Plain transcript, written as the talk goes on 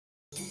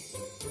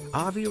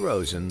Avi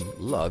Rosen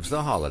loves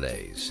the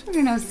holidays. We're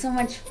gonna have so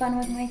much fun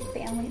with my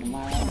family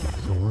tomorrow.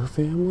 Your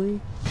family?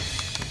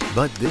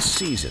 But this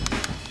season,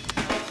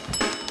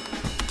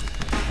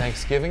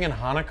 Thanksgiving and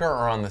Hanukkah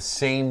are on the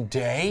same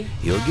day?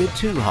 he'll get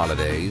 2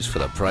 holidays for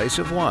the price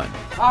of 1.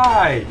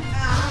 Hi!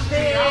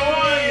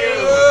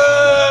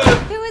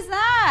 Who is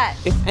that?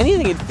 If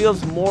anything, it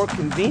feels more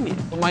convenient.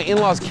 My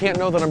in-laws can't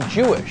know that I'm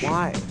Jewish.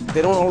 Why?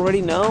 They don't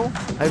already know?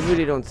 I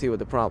really don't see what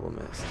the problem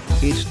is.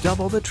 It's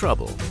double the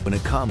trouble when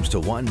it comes to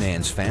one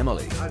man's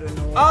family.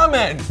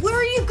 Ahmed! Where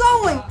are you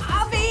going,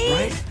 Avi?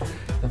 Right?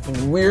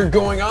 Nothing weird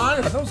going on?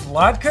 Are those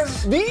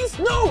latkes? These?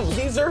 No,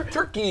 these are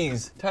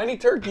turkeys. Tiny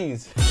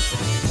turkeys.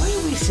 Why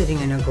are we sitting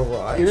in a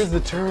garage? Here's the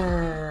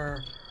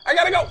turn. I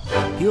gotta go!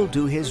 He'll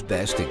do his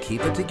best to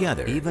keep it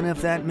together, even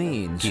if that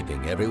means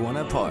keeping everyone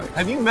apart.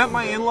 Have you met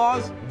my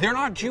in-laws? They're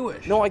not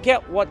Jewish. No, I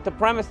get what the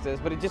premise is,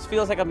 but it just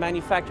feels like a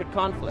manufactured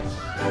conflict.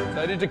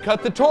 Decided to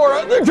cut the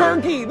Torah. The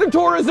turkey! The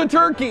Torah's a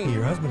turkey!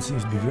 Your husband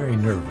seems to be very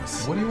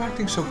nervous. What are you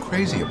acting so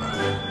crazy about?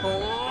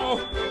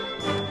 Oh!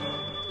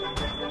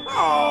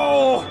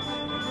 Oh!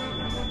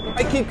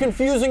 I keep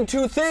confusing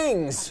 2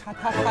 things. Got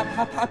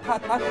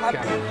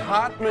a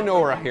hot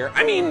menorah here.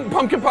 I mean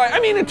pumpkin pie. I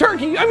mean a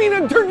turkey. I mean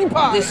a turkey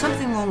pie. There's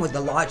something wrong with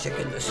the logic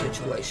in this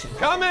situation.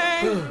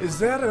 Coming! Is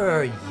that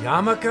a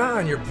yarmulke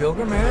on your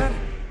pilgrim hat?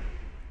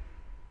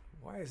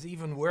 Why is he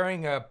even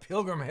wearing a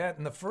pilgrim hat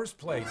in the first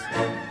place?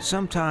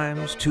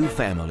 Sometimes 2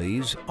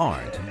 families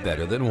aren't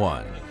better than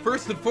 1.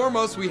 First and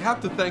foremost, we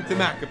have to thank the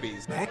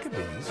Maccabees.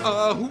 Maccabees?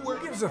 Who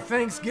Gives a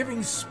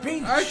Thanksgiving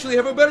speech. I actually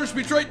have a better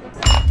speech right.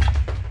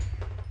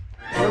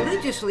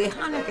 Religiously,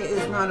 Hanukkah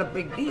is not a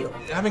big deal.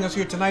 Having us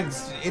here tonight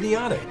is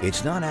idiotic.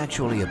 It's not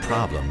actually a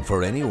problem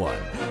for anyone.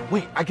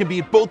 Wait, I can be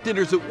at both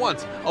dinners at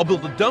once. I'll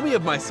build a dummy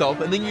of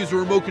myself and then use a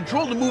remote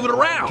control to move it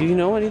around. Do you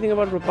know anything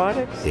about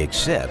robotics?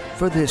 Except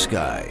for this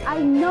guy. I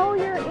know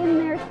you're in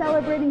there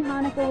celebrating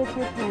Hanukkah with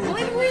your family.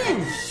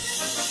 Win-win.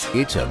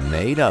 It's a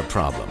made-up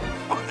problem.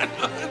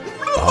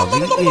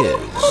 Avi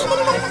is.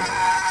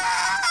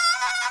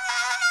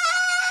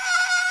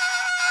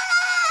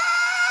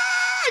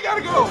 I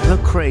gotta go.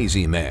 The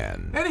crazy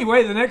man.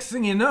 Anyway, the next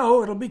thing you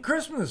know, it'll be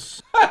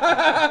Christmas.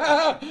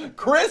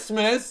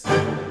 Christmas?